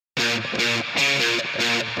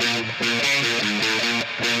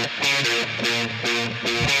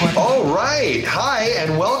All right. Hi,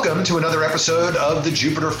 and welcome to another episode of the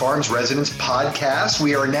Jupiter Farms Residents Podcast.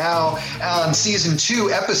 We are now on season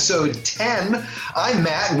 2, episode 10. I'm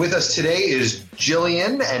Matt, and with us today is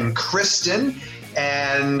Jillian and Kristen.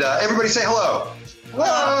 And everybody say hello. Hello.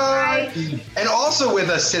 Hi. And also with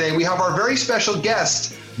us today, we have our very special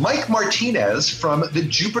guest, Mike Martinez from the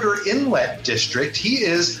Jupiter Inlet District. He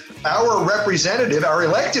is our representative, our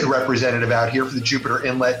elected representative out here for the Jupiter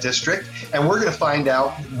Inlet District, and we're going to find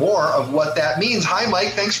out more of what that means. Hi, Mike.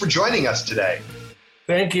 Thanks for joining us today.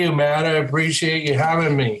 Thank you, Matt. I appreciate you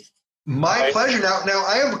having me. My pleasure. Now,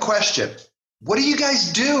 I have a question. What do you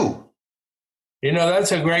guys do? You know,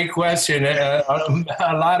 that's a great question. A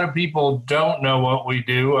lot of people don't know what we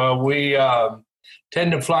do. We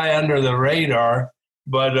tend to fly under the radar,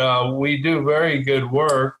 but we do very good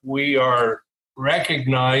work. We are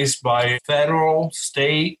recognized by federal,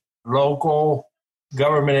 state, local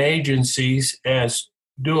government agencies as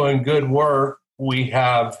doing good work. We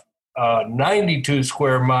have a 92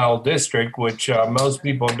 square mile district, which most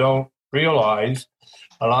people don't realize.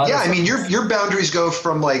 I mean, your boundaries go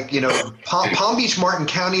from Palm Beach, Martin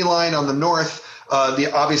County line on the north,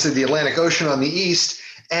 obviously the Atlantic Ocean on the east,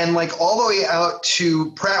 and all the way out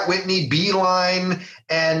to Pratt Whitney, Beeline,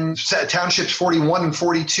 and townships 41 and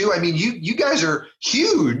 42. I mean, you guys are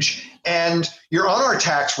huge, and you're on our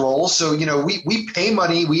tax rolls. So, we pay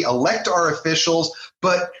money, we elect our officials,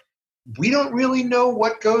 but we don't really know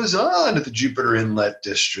what goes on at the Jupiter Inlet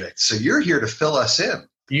District. So you're here to fill us in.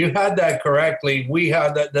 You had that correctly. We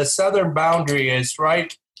have the southern boundary is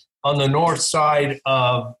right on the north side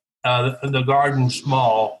of the Gardens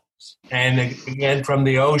Mall. And again, from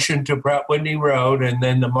the ocean to Pratt Whitney Road, and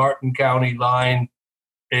then the Martin County line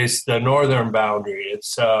is the northern boundary.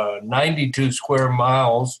 It's 92 square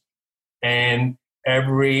miles, and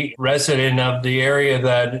every resident of the area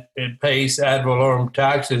that it pays ad valorem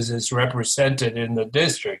taxes is represented in the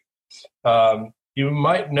district. You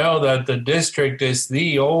might know that the district is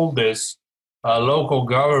the oldest local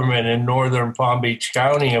government in northern Palm Beach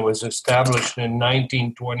County. It was established in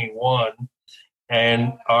 1921.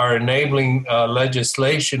 And our enabling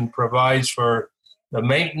legislation provides for the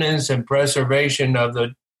maintenance and preservation of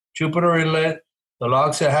the Jupiter Inlet, the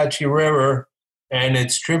Loxahatchee River, and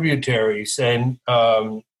its tributaries, and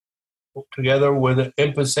together with the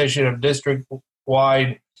imposition of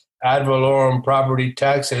district-wide ad valorem property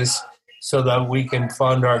taxes so that we can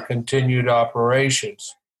fund our continued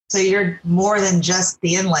operations. So you're more than just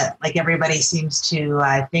the inlet, like everybody seems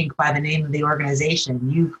to think by the name of the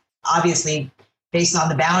organization. You obviously, based on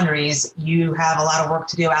the boundaries, you have a lot of work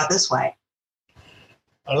to do out this way.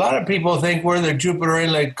 A lot of people think we're the Jupiter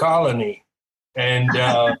Inlet Colony, and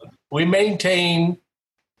we maintain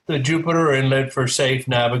the Jupiter Inlet for safe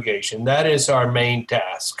navigation. That is our main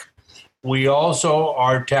task. We also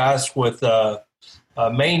are tasked with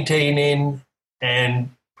maintaining and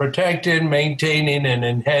protecting, maintaining, and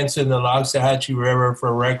enhancing the Loxahatchee River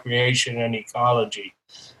for recreation and ecology.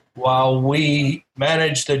 While we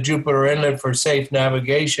manage the Jupiter Inlet for safe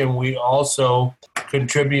navigation, we also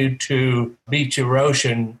contribute to beach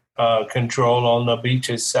erosion control on the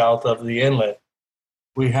beaches south of the inlet.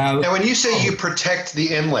 Now, when you say you protect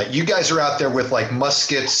the inlet, you guys are out there with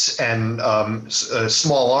muskets and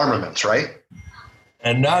small armaments, right?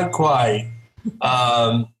 And not quite.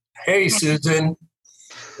 Hey, Susan.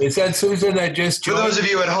 Is that Susan that just joined? For those of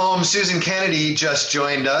you at home, Susan Kennedy just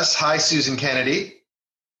joined us. Hi, Susan Kennedy.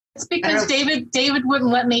 It's because David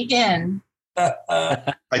wouldn't let me in.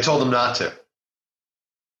 I told him not to.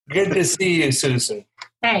 Good to see you, Susan.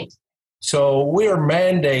 Thanks. So we are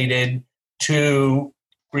mandated to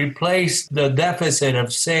replace the deficit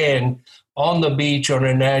of sand on the beach on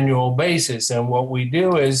an annual basis. And what we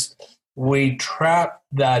do is we trap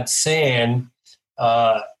that sand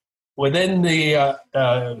within the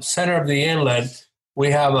center of the inlet.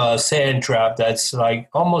 We have a sand trap that's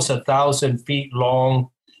almost 1,000 feet long,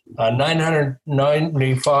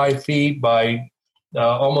 995 feet by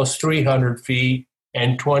almost 300 feet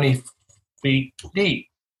and 20 feet deep.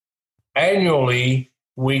 Annually,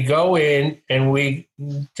 we go in and we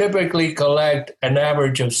typically collect an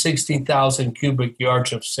average of 60,000 cubic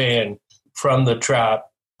yards of sand from the trap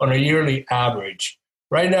on a yearly average.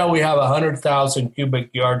 Right now, we have 100,000 cubic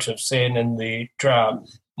yards of sand in the trap,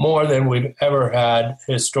 more than we've ever had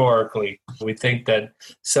historically. We think that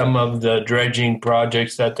some of the dredging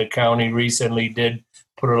projects that the county recently did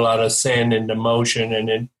put a lot of sand into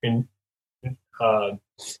motion and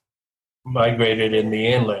migrated in the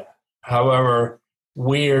inlet. However,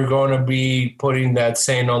 we are going to be putting that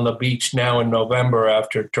sand on the beach now in November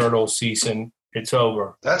after turtle season. It's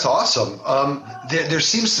over. That's awesome. There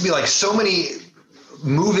seems to be like so many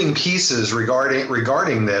moving pieces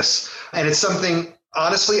regarding this, and it's something,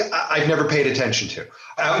 honestly, I've never paid attention to.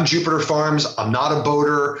 Out in Jupiter Farms, I'm not a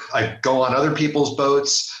boater. I go on other people's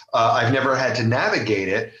boats. I've never had to navigate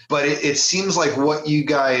it, but it seems like what you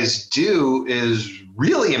guys do is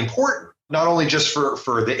really important, not only just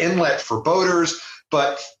for the inlet for boaters,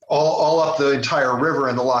 but all up the entire river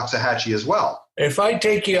and the Loxahatchee as well. If I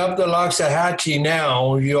take you up the Loxahatchee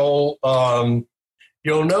now, you'll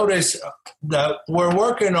notice that we're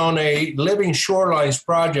working on a Living Shorelines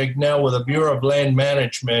project now with the Bureau of Land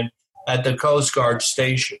Management at the Coast Guard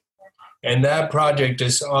Station. And that project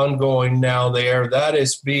is ongoing now there. That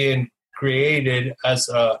is being created as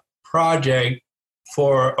a project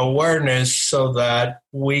for awareness so that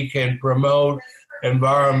we can promote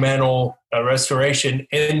environmental restoration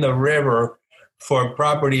in the river for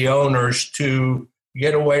property owners to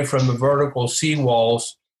get away from the vertical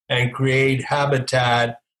seawalls and create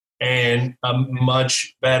habitat and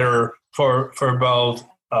much better for both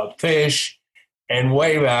fish and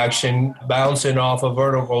wave action. Bouncing off a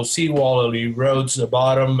vertical seawall, it erodes the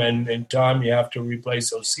bottom, and in time you have to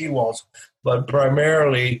replace those seawalls. But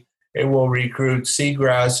primarily, it will recruit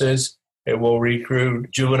seagrasses, it will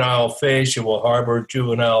recruit juvenile fish, it will harbor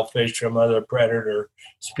juvenile fish from other predator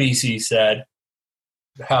species that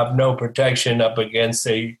have no protection up against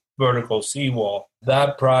a vertical seawall.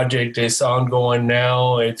 That project is ongoing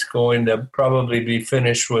now. It's going to probably be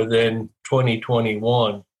finished within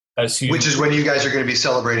 2021. Which is when you guys are going to be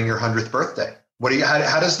celebrating your 100th birthday.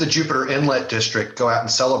 How does the Jupiter Inlet District go out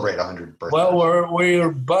and celebrate 100th birthday? Well,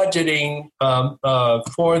 we're budgeting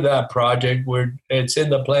for that project. It's in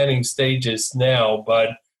the planning stages now, but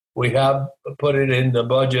we have put it in the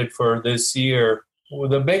budget for this year. Well,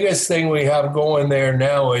 the biggest thing we have going there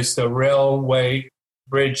now is the railway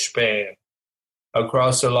bridge span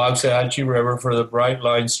across the Loxahatchee River for the Bright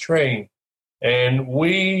Lines train. And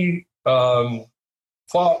we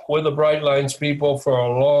fought with the Bright Lines people for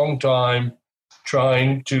a long time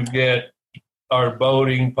trying to get our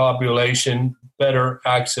boating population better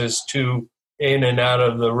access to in and out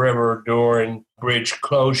of the river during bridge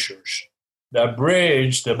closures. The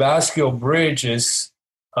bridge, the Basque Bridge, is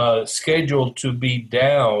scheduled to be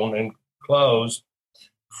down and closed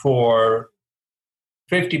for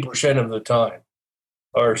 50% of the time,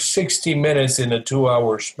 or 60 minutes in a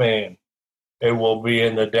 2-hour span. It will be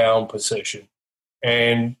in the down position.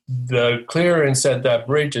 And the clearance at that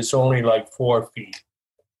bridge is only like 4 feet.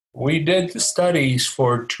 We did the studies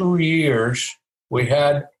for 2 years. We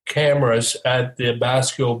had cameras at the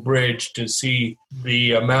Basque Bridge to see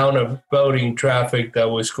the amount of boating traffic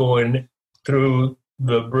that was going through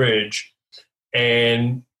the bridge.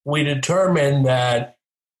 And we determined that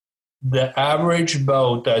the average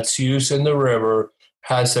boat that's used in the river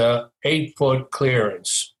has a 8-foot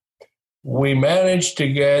clearance. We managed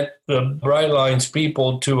to get the Bright Lines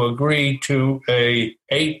people to agree to a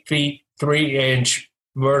 8 feet, 3-inch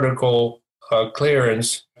vertical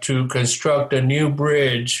clearance to construct a new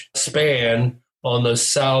bridge span on the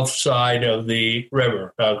south side of the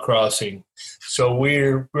river crossing. So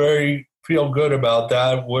we're very feel good about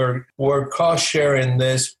that. We're cost sharing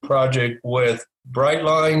this project with Bright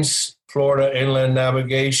Lines, Florida Inland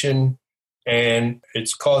Navigation, and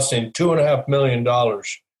it's costing $2.5 million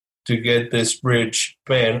to get this bridge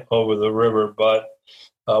span over the river. But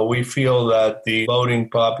we feel that the boating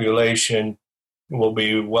population will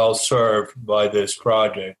be well served by this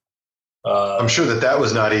project. I'm sure that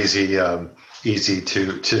was not easy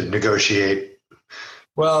to negotiate.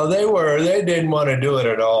 Well, they didn't want to do it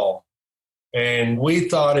at all. And we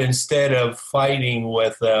thought instead of fighting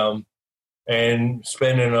with them and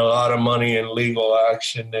spending a lot of money in legal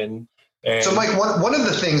action and so, Mike, one of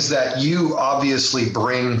the things that you obviously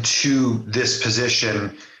bring to this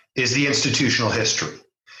position is the institutional history.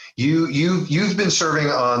 You've been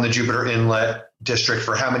serving on the Jupiter Inlet District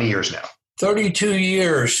for how many years now? 32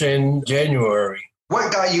 years in January.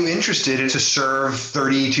 What got you interested to serve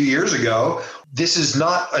 32 years ago? This is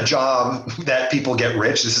not a job that people get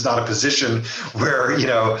rich. This is not a position where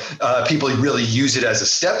people really use it as a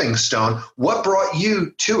stepping stone. What brought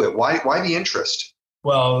you to it? Why the interest?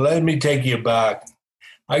 Well, let me take you back.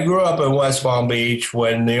 I grew up in West Palm Beach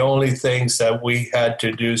when the only things that we had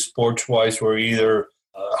to do sports-wise were either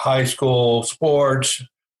high school sports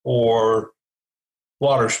or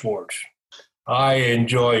water sports. I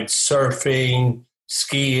enjoyed surfing,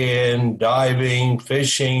 skiing, diving,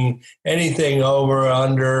 fishing, anything over,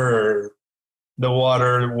 under the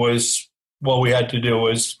water was what we had to do.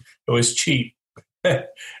 It was cheap. and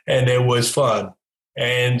it was fun.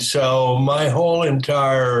 And so my whole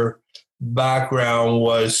entire background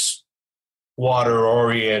was water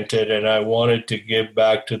oriented, and I wanted to give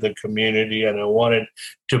back to the community, and I wanted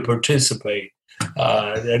to participate.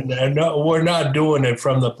 And we're not doing it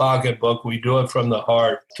from the pocketbook. We do it from the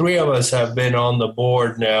heart. 3 of us have been on the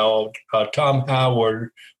board now. Tom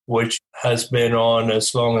Howard, which has been on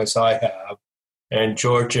as long as I have, and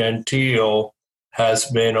George Gentile has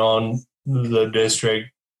been on the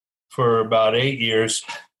district for about 8 years.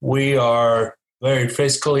 We are very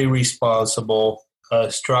fiscally responsible,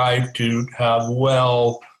 strive to have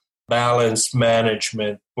well-balanced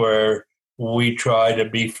management where we try to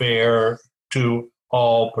be fair to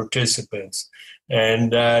all participants.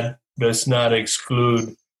 And that does not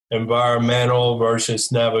exclude environmental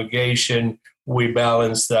versus navigation. We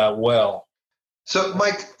balance that well. So,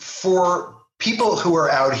 Mike, for people who are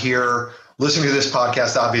out here listening to this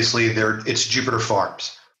podcast, obviously it's Jupiter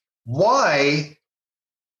Farms. Why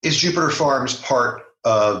is Jupiter Farms part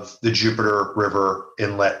of the Jupiter River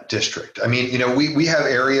Inlet District? I mean, we have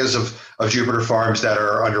areas of Jupiter Farms that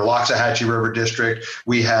are under Loxahatchee River District.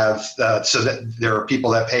 We have, so that there are people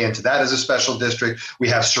that pay into that as a special district. We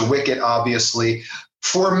have Sir Wicket, obviously.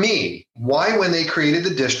 For me, why, when they created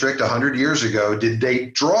the district 100 years ago, did they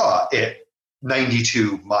draw it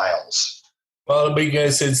 92 miles? Well,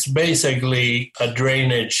 because it's basically a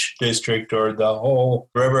drainage district, or the whole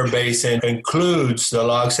river basin includes the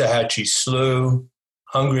Loxahatchee Slough,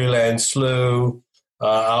 Hungryland Slough,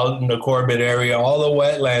 out in the Corbett area, all the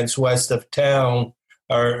wetlands west of town,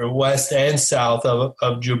 or west and south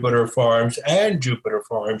of Jupiter Farms and Jupiter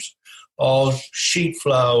Farms, all sheet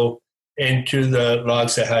flow into the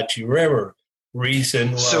Loxahatchee River.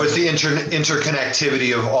 So it's the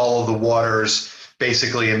interconnectivity of all of the waters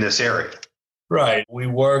basically in this area. Right. We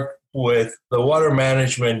work with the Water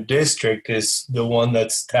Management District is the one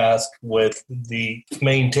that's tasked with the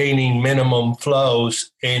maintaining minimum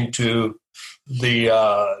flows into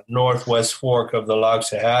the northwest fork of the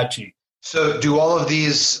Loxahatchee. So do all of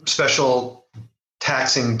these special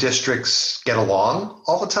taxing districts get along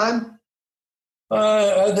all the time?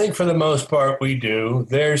 I think for the most part we do.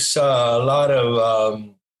 There's a lot of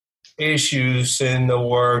issues in the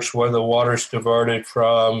works where the water's diverted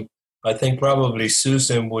from. I think probably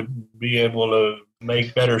Susan would be able to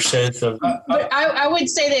make better sense of. But I would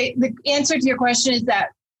say that the answer to your question is that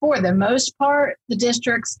for the most part, the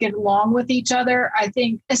districts get along with each other. I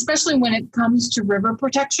think, especially when it comes to river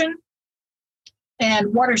protection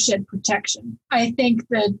and watershed protection, I think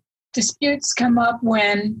the disputes come up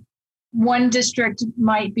when one district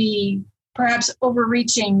might be perhaps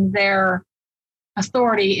overreaching their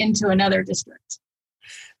authority into another district.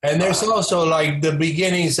 And there's also like the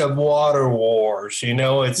beginnings of water wars,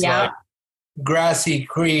 it's like Grassy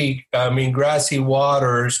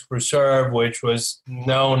Waters Preserve, which was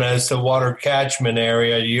known as the water catchment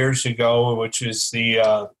area years ago, which is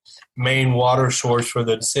the main water source for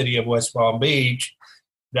the city of West Palm Beach.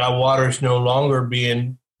 That water is no longer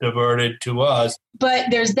being diverted to us. But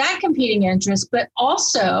there's that competing interest, but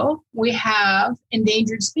also we have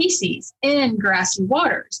endangered species in grassy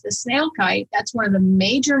waters. The snail kite, that's one of the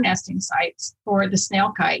major nesting sites for the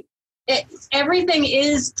snail kite. Everything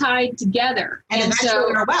is tied together. And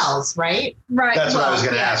eventually our wells, right? Right. That's what I was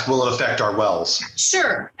going to ask. Will it affect our wells?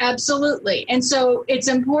 Sure, absolutely. And so it's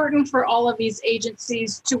important for all of these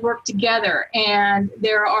agencies to work together. And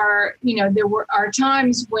there are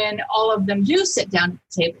times when all of them do sit down at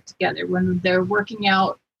the table together, when they're working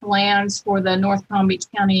out plans for the North Palm Beach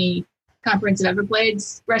County Comprehensive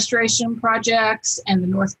Everglades restoration projects and the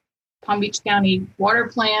North Palm Beach County water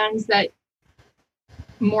plans that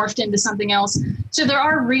morphed into something else. So there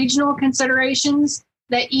are regional considerations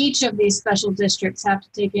that each of these special districts have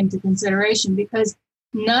to take into consideration because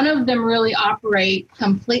none of them really operate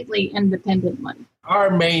completely independently.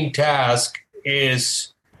 Our main task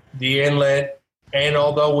is the inlet, and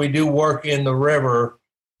although we do work in the river,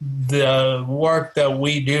 the work that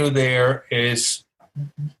we do there is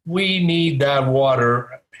we need that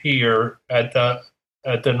water here at the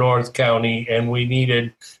North County, and we need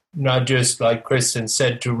it not just, like Kristen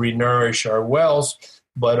said, to renourish our wells,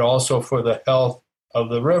 but also for the health of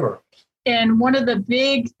the river. And one of the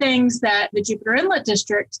big things that the Jupiter Inlet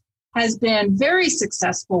District has been very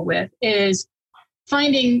successful with is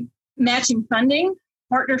finding matching funding,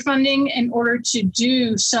 partner funding, in order to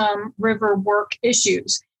do some river work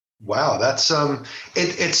issues. Wow, that's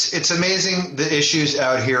it's amazing. The issues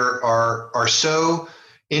out here are so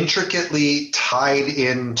intricately tied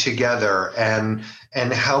in together, and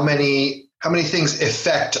how many things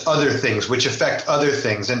affect other things, which affect other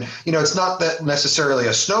things. And it's not that necessarily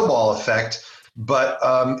a snowball effect, but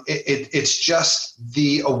it's just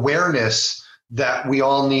the awareness that we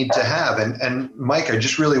all need to have. And Mike, I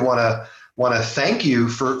just really want to thank you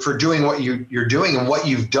for doing what you're doing and what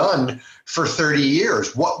you've done for 30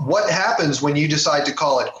 years. What happens when you decide to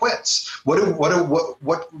call it quits? What I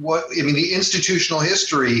mean, the institutional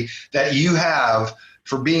history that you have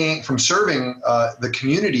from serving the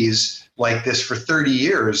communities like this for 30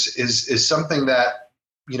 years is something that,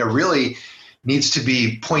 really needs to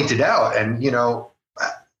be pointed out. And,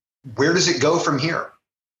 where does it go from here?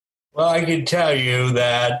 Well, I can tell you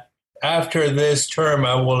that after this term,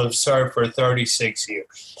 I will have served for 36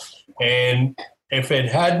 years. And if it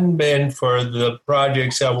hadn't been for the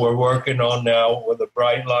projects that we're working on now with the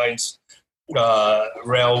Bright Lines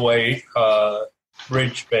Railway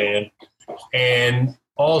Bridge Span, and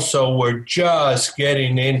also we're just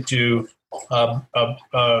getting into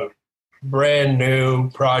a brand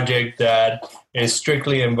new project that is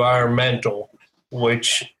strictly environmental,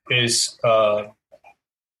 which is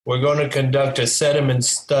we're going to conduct a sediment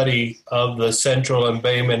study of the central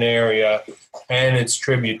embayment area and its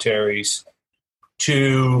tributaries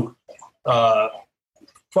to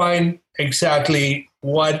find exactly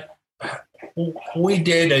what we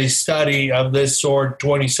did. A study of this sort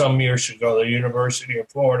 20-some years ago. The University of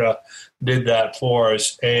Florida did that for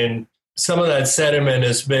us. And some of that sediment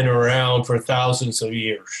has been around for thousands of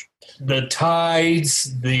years. The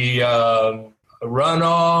tides, the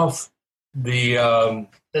runoff, there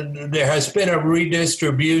has been a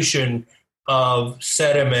redistribution of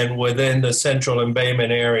sediment within the central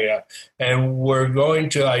embayment area, and we're going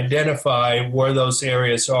to identify where those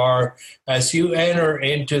areas are. As you enter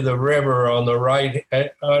into the river on the right, I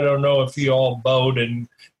don't know if you all boat and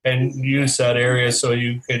use that area so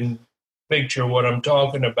you can picture what I'm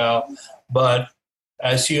talking about, but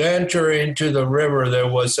as you enter into the river, there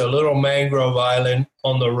was a little mangrove island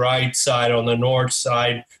on the right side, on the north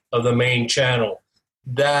side of the main channel.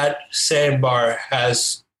 That sandbar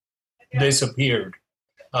has disappeared.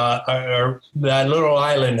 That little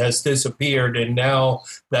island has disappeared, and now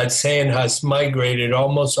that sand has migrated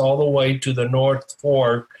almost all the way to the North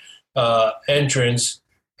Fork entrance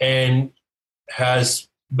and has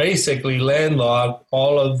basically landlocked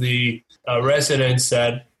all of the residents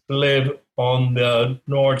that live on the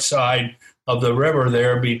north side of the river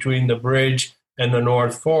there between the bridge and the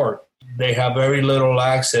North Fork. They have very little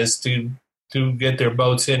access to get their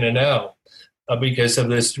boats in and out because of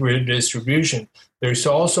this redistribution. There's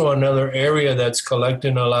also another area that's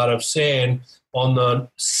collecting a lot of sand on the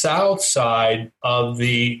south side of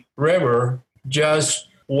the river, just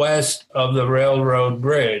west of the railroad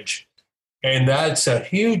bridge. And that's a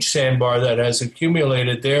huge sandbar that has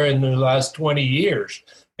accumulated there in the last 20 years.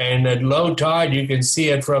 And at low tide, you can see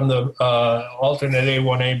it from the alternate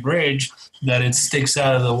A1A bridge that it sticks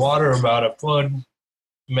out of the water about a foot,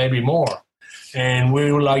 maybe more. And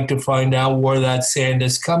we would like to find out where that sand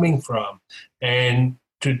is coming from and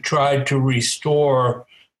to try to restore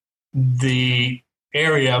the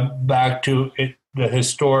area back to the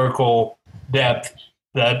historical depth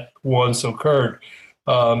that once occurred.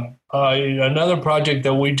 Another project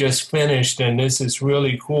that we just finished, and this is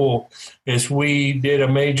really cool, is we did a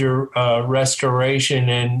major restoration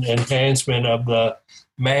and enhancement of the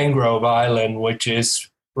mangrove island, which is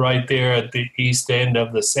right there at the east end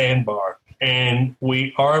of the sandbar. And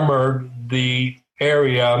we armored the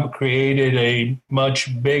area, created a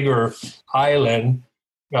much bigger island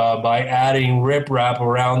by adding riprap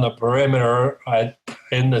around the perimeter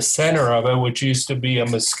in the center of it, which used to be a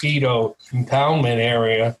mosquito impoundment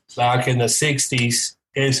area back in the 60s.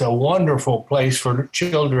 It's a wonderful place for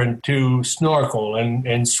children to snorkel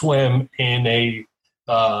and swim in a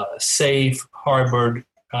safe, harbored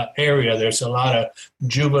area. There's a lot of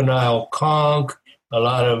juvenile conch, a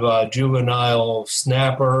lot of juvenile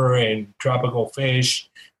snapper and tropical fish,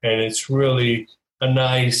 and it's really a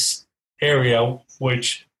nice area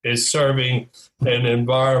which is serving an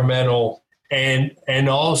environmental and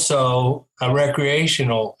also a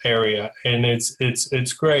recreational area, and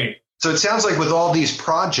it's great. So it sounds like with all these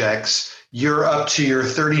projects, you're up to your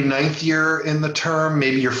 39th year in the term,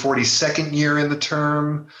 maybe your 42nd year in the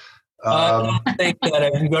term. I think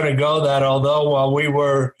that I'm going to go that, although while we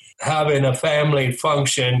were having a family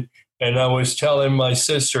function and I was telling my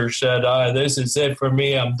sister, said, this is it for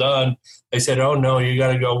me, I'm done. They said, oh, no, you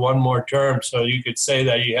got to go one more term so you could say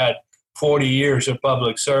that you had 40 years of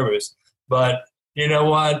public service. But you know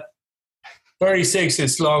what? 36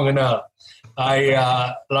 is long enough.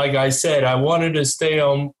 Like I said, I wanted to stay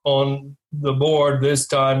on the board this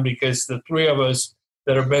time because the three of us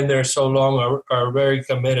that have been there so long are very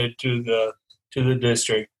committed to the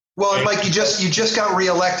district. Well, and Mike, you just got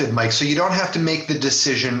reelected, Mike, so you don't have to make the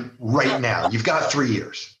decision right now. You've got 3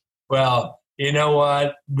 years. Well, you know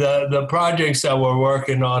what? The projects that we're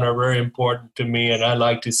working on are very important to me, and I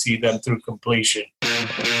like to see them through completion.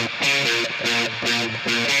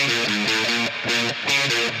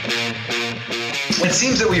 It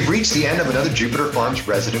seems that we've reached the end of another Jupiter Farms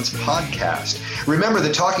Residents podcast. Remember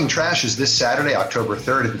that Talking Trash is this Saturday, October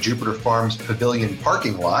 3rd at the Jupiter Farms Pavilion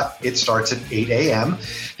parking lot. It starts at 8 a.m.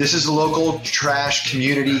 This is a local trash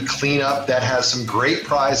community cleanup that has some great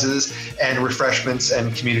prizes, and refreshments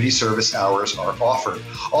and community service hours are offered.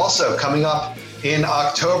 Also, coming up in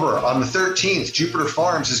October on the 13th, Jupiter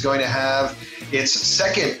Farms is going to have its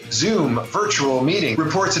second Zoom virtual meeting.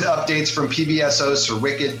 Reports and updates from PBSO Sir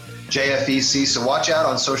Wicked, JFEC. So watch out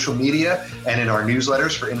on social media and in our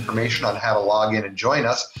newsletters for information on how to log in and join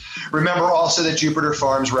us. Remember also that Jupiter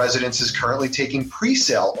Farms Residents is currently taking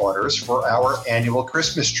pre-sale orders for our annual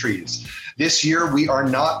Christmas trees. This year, we are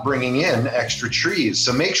not bringing in extra trees,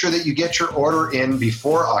 so make sure that you get your order in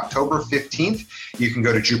before October 15th. You can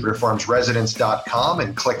go to jupiterfarmsresidents.com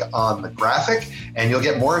and click on the graphic, and you'll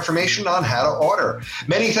get more information on how to order.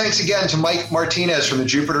 Many thanks again to Mike Martinez from the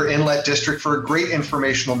Jupiter Inlet District for a great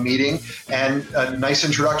informational meeting and a nice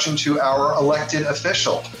introduction to our elected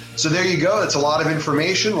official. So there you go. That's a lot of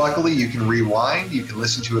information. Luckily, you can rewind. You can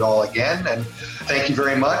listen to it all again. And thank you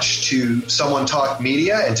very much to Someone Talk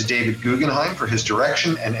Media and to David Guggenheim for his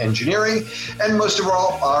direction and engineering. And most of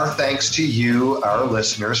all, our thanks to you, our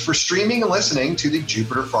listeners, for streaming and listening to the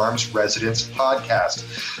Jupiter Farms Residents podcast.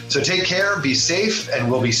 So take care, be safe,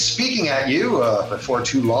 and we'll be speaking at you before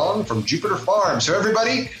too long from Jupiter Farms. So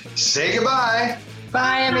everybody, say goodbye.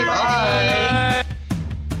 Bye, everybody. Bye.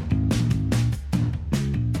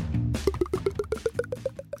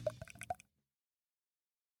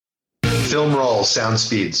 Film roll, sound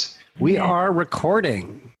speeds. We are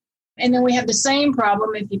recording. And then we have the same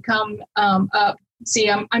problem if you come up. See,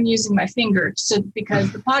 I'm using my finger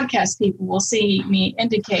because the podcast people will see me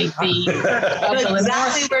indicate the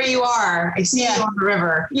exactly where you are. I see you on the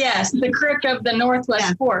river. Yes, the creek of the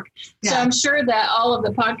Northwest Fork. So I'm sure that all of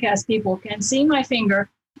the podcast people can see my finger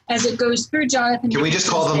as it goes through Jonathan. Can we just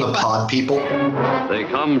call them the pod people? They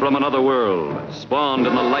come from another world, spawned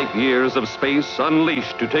in the light years of space,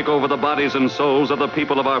 unleashed to take over the bodies and souls of the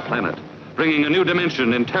people of our planet, bringing a new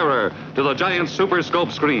dimension in terror to the giant super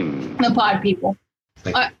scope screen. The pod people.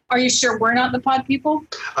 Are you sure we're not the pod people?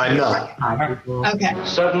 I'm not. Okay.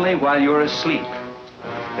 Suddenly, while you're asleep,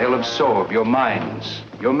 they'll absorb your minds,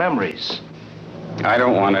 your memories. I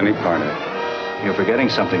don't want any part of it. You're forgetting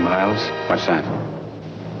something, Miles. What's that?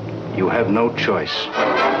 You have no choice.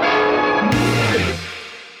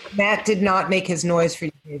 Matt did not make his noise for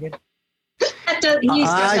you, David.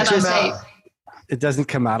 It doesn't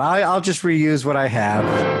come out. I'll just reuse what I have.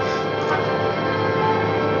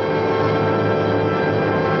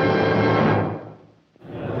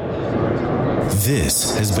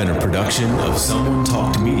 This has been a production of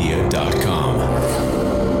SomeoneTalkedMedia.com.